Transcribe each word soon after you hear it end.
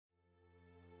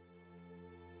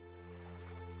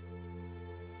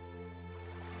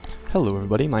Hello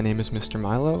everybody, my name is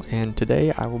MrMilo, and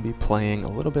today I will be playing a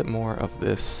little bit more of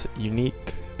this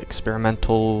unique,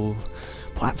 experimental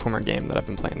platformer game that I've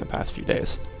been playing the past few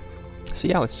days. So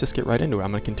yeah, let's just get right into it.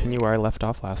 I'm going to continue where I left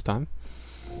off last time.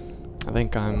 I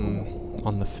think I'm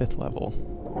on the 5th level.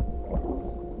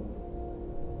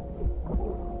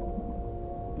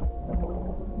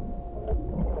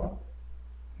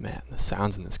 Man, the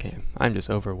sounds in this game. I'm just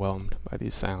overwhelmed by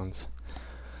these sounds.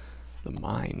 The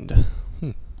mind.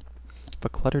 If a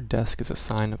cluttered desk is a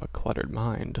sign of a cluttered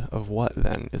mind, of what,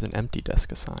 then, is an empty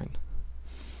desk a sign?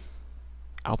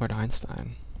 Albert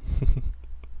Einstein.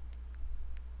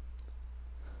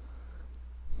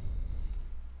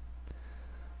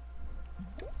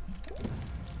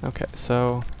 Okay,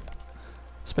 so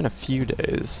it's been a few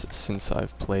days since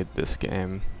I've played this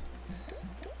game.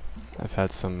 I've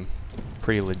had some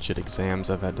pretty legit exams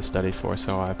I've had to study for,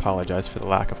 so I apologize for the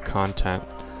lack of content.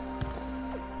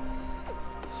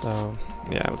 So,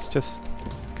 yeah, let's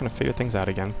kind of figure things out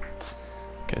again.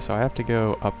 Okay, so I have to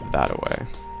go up that way.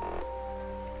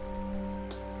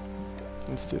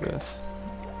 Let's do this.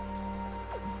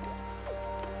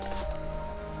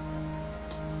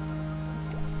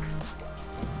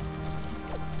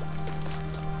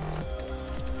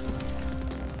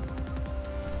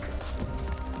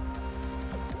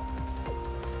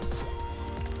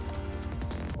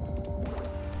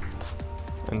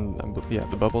 And yeah,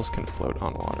 the bubbles can float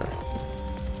on water.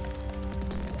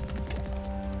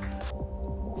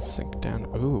 Sink down.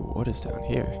 Ooh, what is down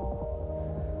here?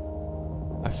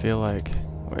 I feel like...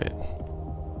 wait.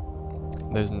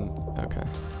 There's an... okay.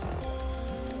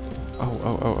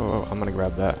 Oh, I'm gonna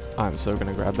grab that. I'm so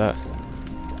gonna grab that.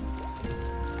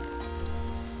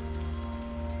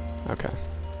 Okay.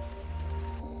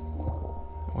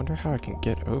 I wonder how I can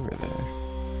get over there.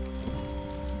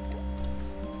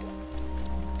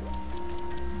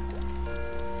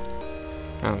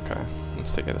 Okay, let's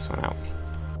figure this one out.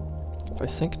 If I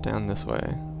sink down this way,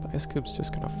 the ice cube's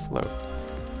just gonna float.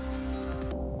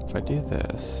 If I do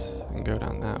this and go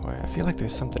down that way, I feel like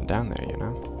there's something down there, you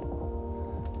know?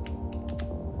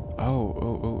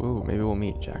 Oh, maybe we'll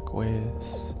meet Jacques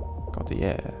Cousteau. Called the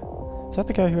air. Is that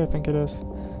the guy who I think it is?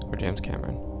 Or James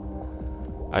Cameron?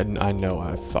 I know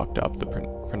I fucked up the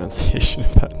pronunciation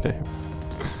of that name.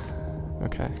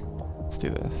 Okay, let's do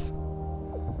this.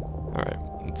 Alright,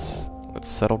 let's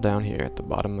settle down here at the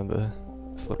bottom of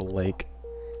this little lake.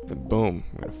 And boom,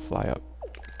 we're gonna fly up.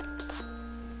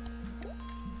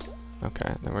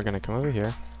 Okay, then we're gonna come over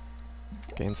here,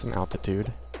 gain some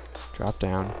altitude, drop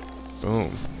down,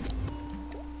 boom.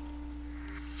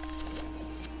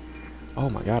 Oh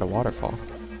my god, a waterfall.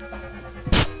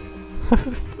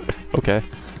 Okay,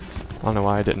 I don't know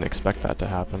why I didn't expect that to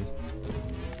happen.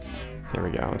 Here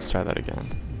we go, let's try that again.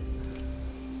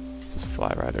 Just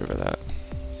fly right over that.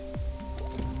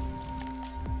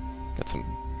 Got some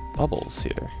bubbles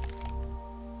here.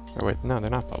 Or wait, no, they're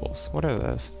not bubbles. What are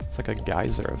those? It's like a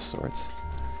geyser of sorts.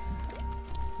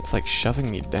 It's like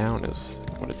shoving me down is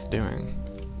what it's doing.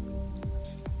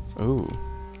 Ooh.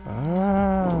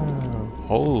 Oh,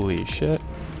 holy shit.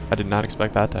 I did not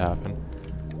expect that to happen.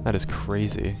 That is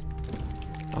crazy.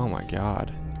 Oh my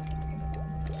god.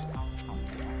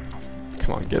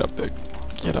 Come on, get up there.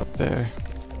 Get up there.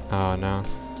 Oh no.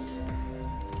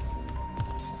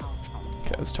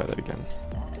 Okay, let's try that again.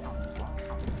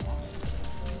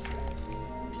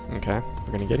 Okay,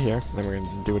 we're gonna get here, then we're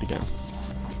gonna do it again.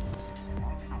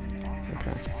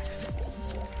 Okay.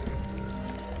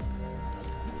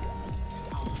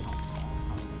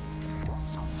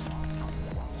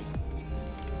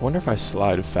 I wonder if I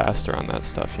slide faster on that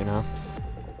stuff, you know?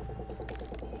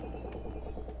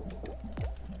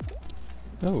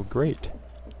 Oh, great.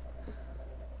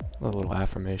 The little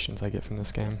affirmations I get from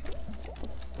this game.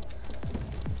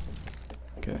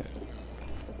 Okay.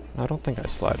 I don't think I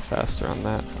slide faster on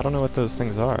that. I don't know what those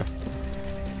things are.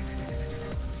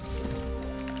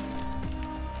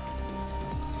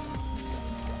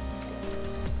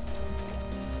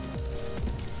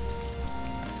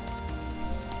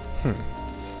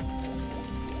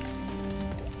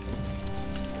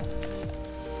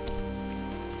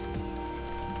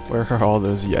 Where are all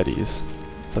those Yetis?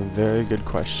 It's a very good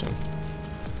question.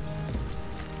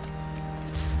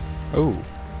 Oh,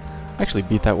 I actually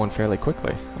beat that one fairly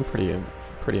quickly. I'm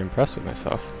pretty impressed with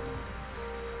myself.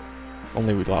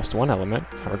 Only we lost one element.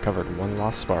 I recovered one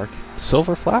lost spark.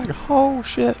 Silver flag? Oh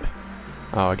shit!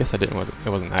 Oh, I guess it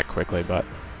wasn't that quickly, but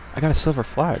I got a silver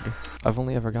flag. I've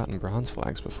only ever gotten bronze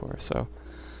flags before, so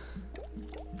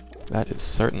that is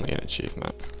certainly an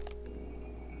achievement.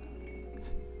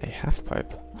 A half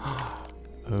pipe.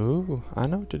 Oh, I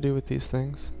know what to do with these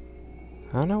things.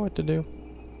 I know what to do.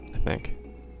 I think.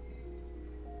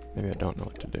 Maybe I don't know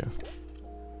what to do.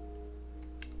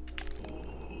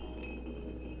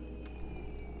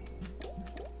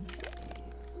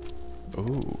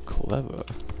 Ooh, clever.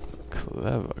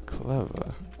 Clever,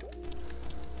 clever.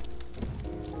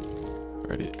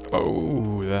 Ready?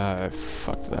 Oh, that I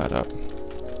fucked that up.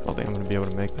 I don't think I'm gonna be able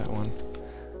to make that one.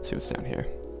 Let's see what's down here.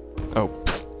 Oh,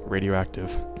 pff, radioactive.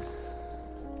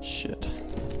 Shit.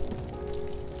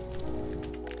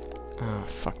 Ah,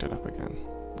 fucked it up again.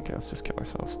 Okay, let's just kill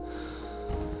ourselves.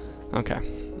 Okay,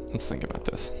 let's think about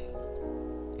this.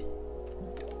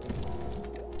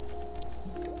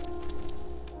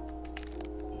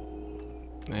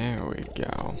 There we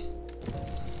go.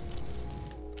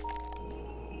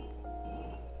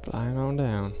 Flying on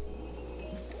down.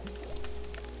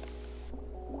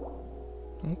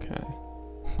 Okay.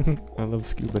 I love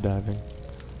scuba diving.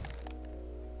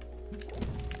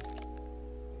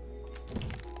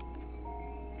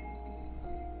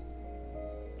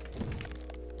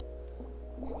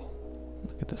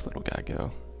 Look at this little guy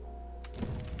go.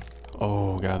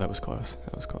 Oh god, that was close.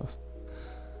 That was close.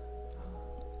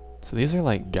 So these are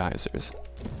like geysers.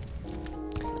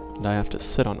 And I have to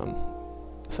sit on them,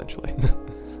 essentially.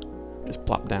 Just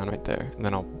plop down right there, and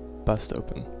then I'll bust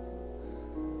open.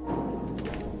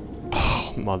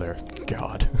 Oh, mother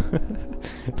god.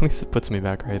 At least it puts me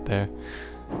back right there.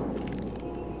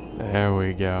 There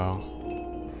we go.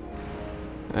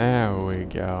 There we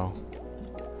go.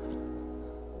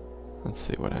 Let's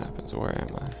see what happens. Where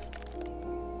am I?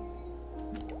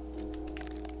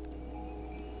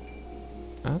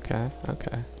 Okay,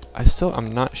 okay.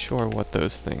 I'm not sure what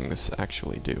those things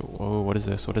actually do. Whoa, what is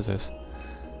this? What is this?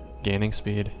 Gaining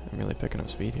speed. I'm really picking up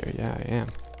speed here. Yeah, I am.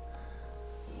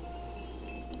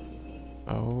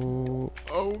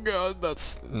 Oh god,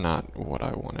 that's not what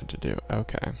I wanted to do.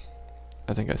 Okay.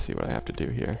 I think I see what I have to do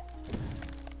here.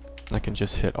 I can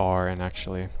just hit R and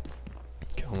actually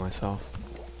kill myself.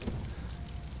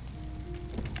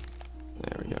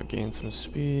 There we go, gain some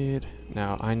speed.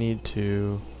 Now I need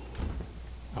to...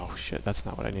 Oh shit, that's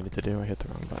not what I needed to do. I hit the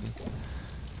wrong button.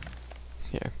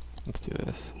 Here, let's do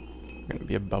this. We're gonna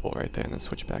be a bubble right there and then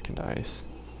switch back into ice.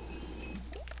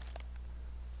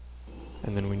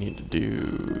 And then we need to do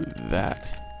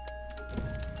that.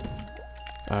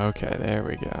 Okay, there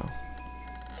we go.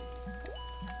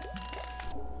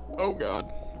 Oh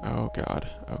god. Oh god.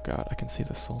 Oh god. I can see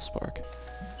the soul spark.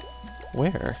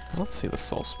 Where? I don't see the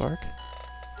soul spark.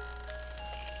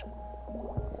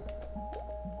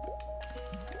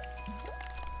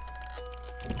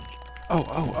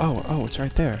 Oh, it's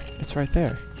right there. It's right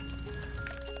there.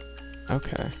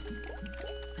 Okay.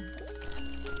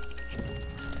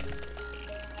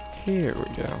 Here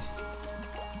we go.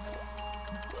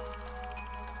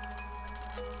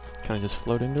 Can I just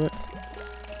float into it?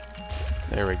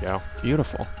 There we go.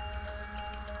 Beautiful.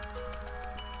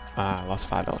 Ah, I lost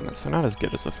 5 elements, so not as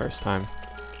good as the first time.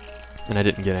 And I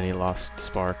didn't get any lost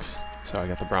sparks, so I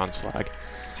got the bronze flag.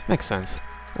 Makes sense.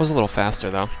 It was a little faster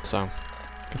though, so I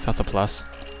guess that's a plus.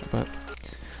 But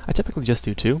I typically just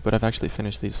do 2, but I've actually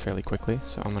finished these fairly quickly,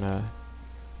 so I'm gonna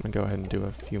go ahead and do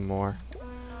a few more.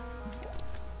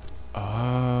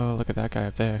 Oh, look at that guy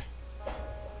up there.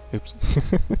 Oops.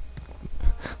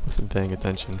 Wasn't paying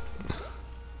attention.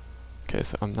 Okay,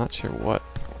 so I'm not sure what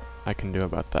I can do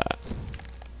about that.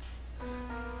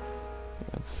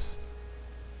 That's...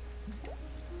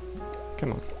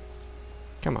 Come on.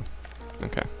 Come on.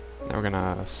 Okay. Now we're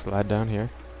gonna slide down here.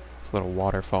 This little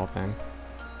waterfall thing.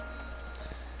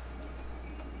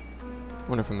 I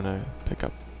wonder if I'm gonna pick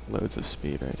up loads of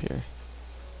speed right here.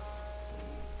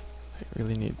 I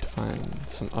really need to find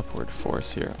some upward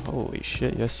force here. Holy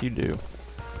shit, yes you do.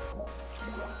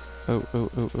 Oh.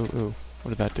 What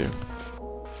did that do?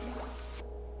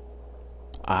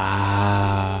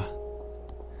 Ah.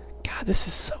 God, this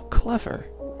is so clever.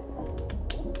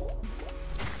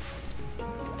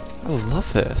 I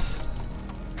love this.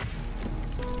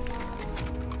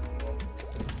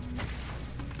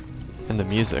 And the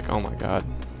music, oh my god.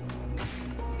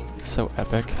 So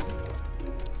epic.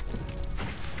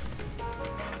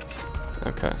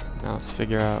 Okay, now let's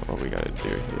figure out what we gotta do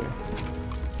here.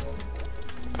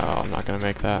 Oh, I'm not gonna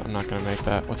make that, I'm not gonna make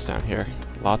that. What's down here?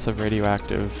 Lots of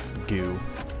radioactive goo.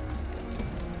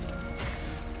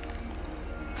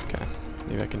 Okay,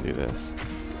 maybe I can do this.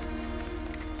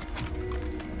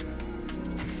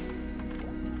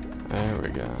 There we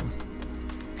go.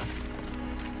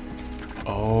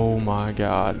 Oh my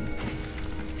god.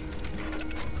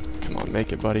 Come on,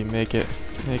 make it, buddy, make it.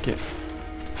 Make it.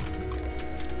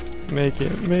 Make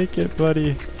it,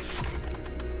 buddy.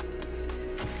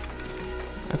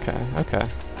 Okay.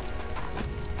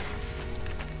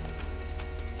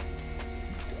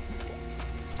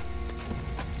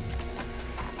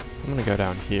 gonna go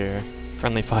down here.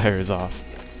 Friendly fire is off.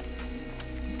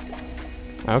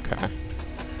 Okay.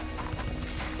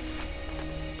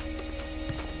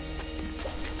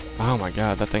 Oh my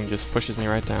god, that thing just pushes me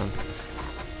right down.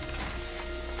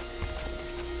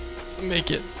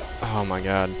 Make it. Oh my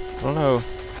god. I don't know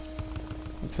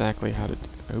exactly how to...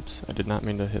 Oops, I did not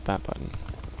mean to hit that button.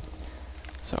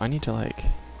 So I need to like...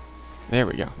 There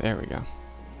we go, there we go.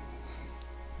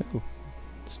 Ooh,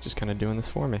 it's just kind of doing this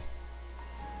for me.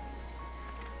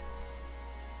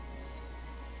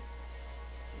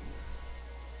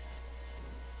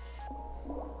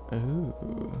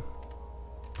 Ooh.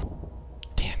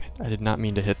 Damn it, I did not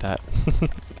mean to hit that.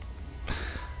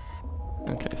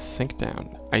 Okay, sink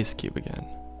down. Ice cube again.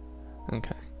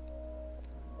 Okay.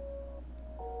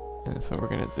 And that's what we're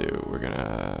gonna do. We're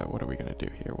gonna... What are we gonna do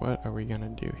here? What are we gonna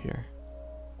do here?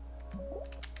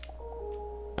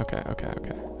 Okay, okay,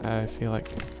 okay. I feel like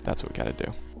that's what we gotta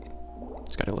do.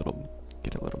 Just gotta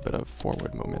get a little bit of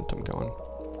forward momentum going.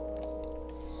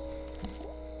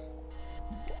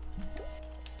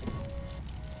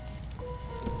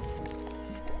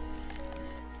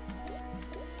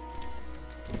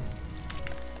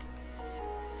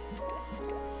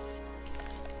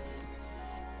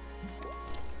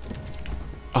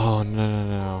 Oh, no, no,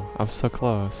 no. I was so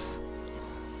close.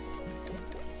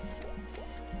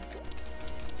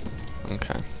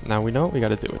 Okay. Now we know what we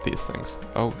gotta do with these things.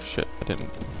 Oh, shit. I didn't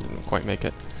quite make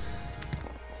it.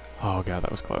 Oh, god,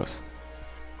 that was close.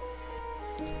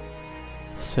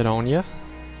 Sit on ya,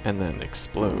 and then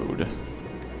explode.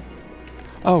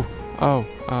 Oh! Oh!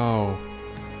 Oh!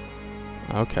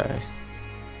 Okay.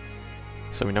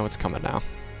 So we know what's coming now.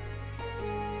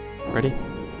 Ready?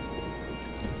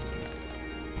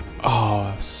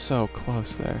 Oh, so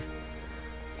close there.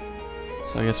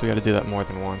 So I guess we gotta do that more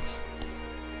than once.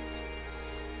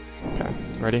 Okay,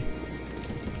 ready?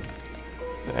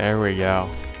 There we go.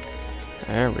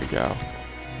 There we go.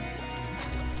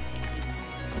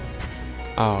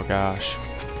 Oh gosh.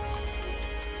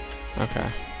 Okay.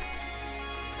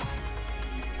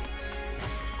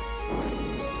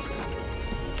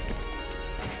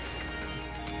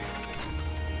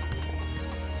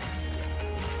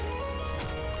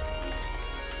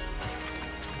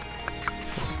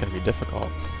 This is gonna be difficult.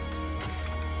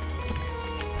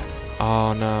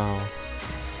 Oh no.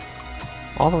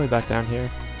 All the way back down here.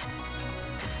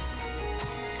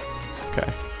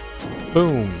 Okay.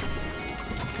 Boom!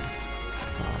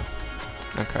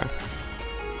 Oh. Okay.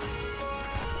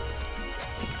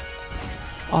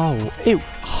 Oh, ew!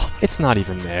 It's not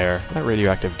even there. That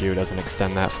radioactive goo doesn't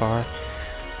extend that far.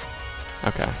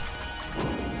 Okay.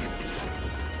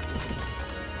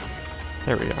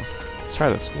 There we go. Let's try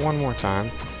this one more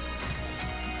time.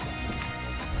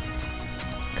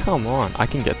 Come on, I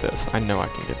can get this. I know I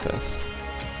can get this.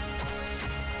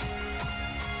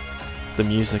 The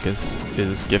music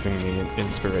is giving me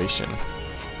inspiration.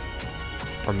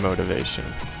 Or motivation.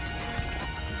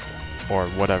 Or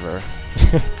whatever.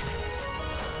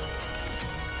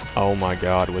 Oh my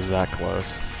god, was that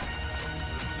close.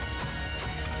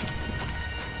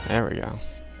 There we go.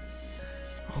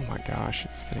 Oh my gosh,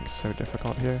 it's getting so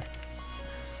difficult here.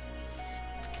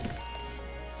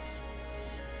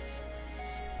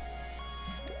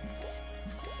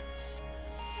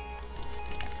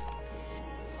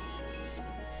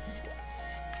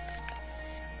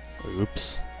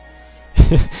 Oops.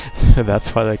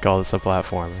 That's why they call this a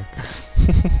platformer.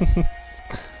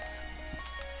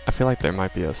 I feel like there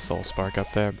might be a soul spark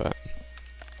up there, but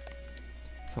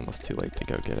it's almost too late to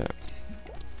go get it.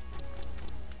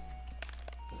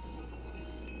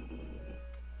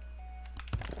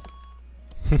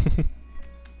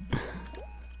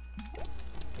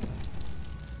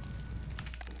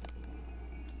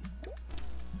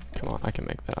 Come on, I can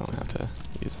make that. I don't have to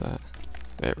use that.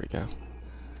 There we go.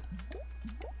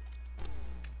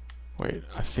 Wait,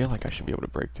 I feel like I should be able to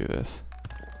break through this.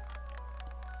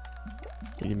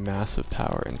 You need massive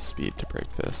power and speed to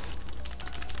break this.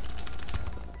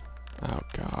 Oh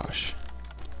gosh.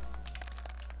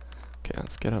 Okay,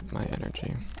 let's get up my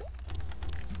energy.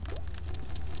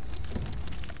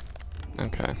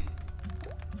 Okay.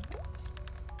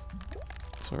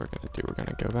 So what we're gonna do, we're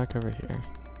gonna go back over here.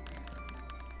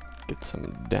 Get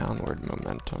some downward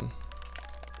momentum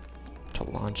to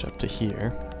launch up to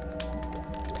here.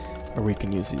 Or we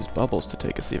can use these bubbles to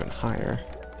take us even higher.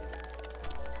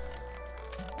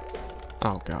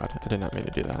 Oh god, I did not mean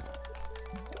to do that.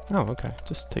 Oh, okay,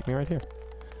 just take me right here.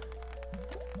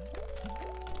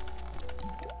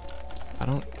 I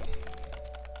don't...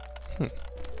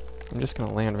 I'm just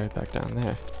gonna land right back down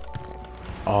there.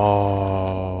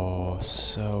 Oh,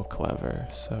 so clever,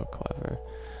 so clever.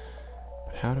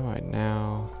 But how do I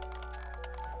now...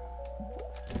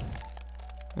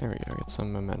 There we go, get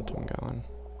some momentum going.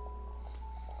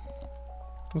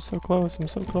 I'm so close, I'm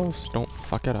so close. Don't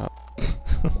fuck it up.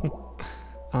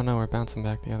 Oh no, we're bouncing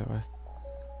back the other way.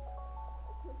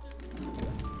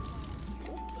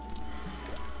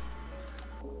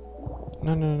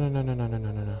 No, no, no, no, no, no, no,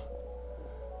 no, no, no.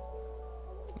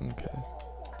 Okay.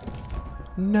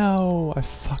 No, I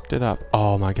fucked it up.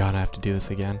 Oh my god, I have to do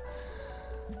this again.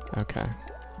 Okay.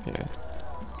 Yeah.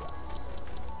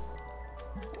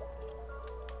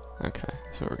 Okay,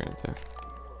 that's what we're gonna do.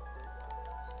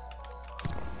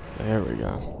 There we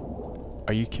go.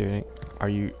 Are you kidding? Are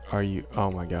you,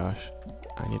 oh my gosh.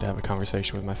 I need to have a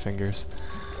conversation with my fingers.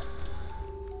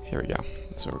 Here we go.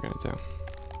 That's what we're gonna do.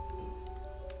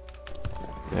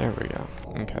 There we go.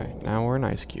 Okay, now we're an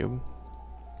ice cube.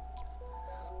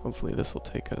 Hopefully this will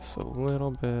take us a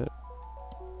little bit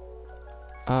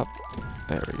up.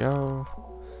 There we go.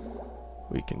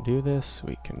 We can do this,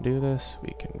 we can do this,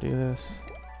 we can do this.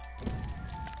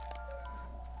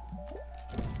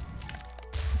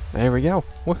 There we go.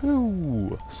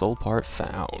 Woohoo! Soul part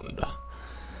found.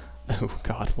 Oh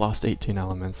god, lost 18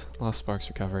 elements. Lost sparks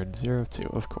recovered.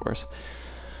 0-2, of course.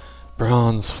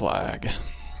 Bronze flag.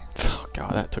 Oh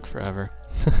god, that took forever.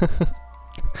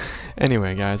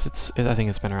 Anyway, guys, I think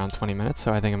it's been around 20 minutes,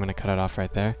 so I think I'm going to cut it off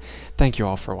right there. Thank you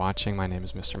all for watching. My name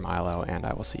is MrMilo, and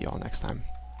I will see you all next time.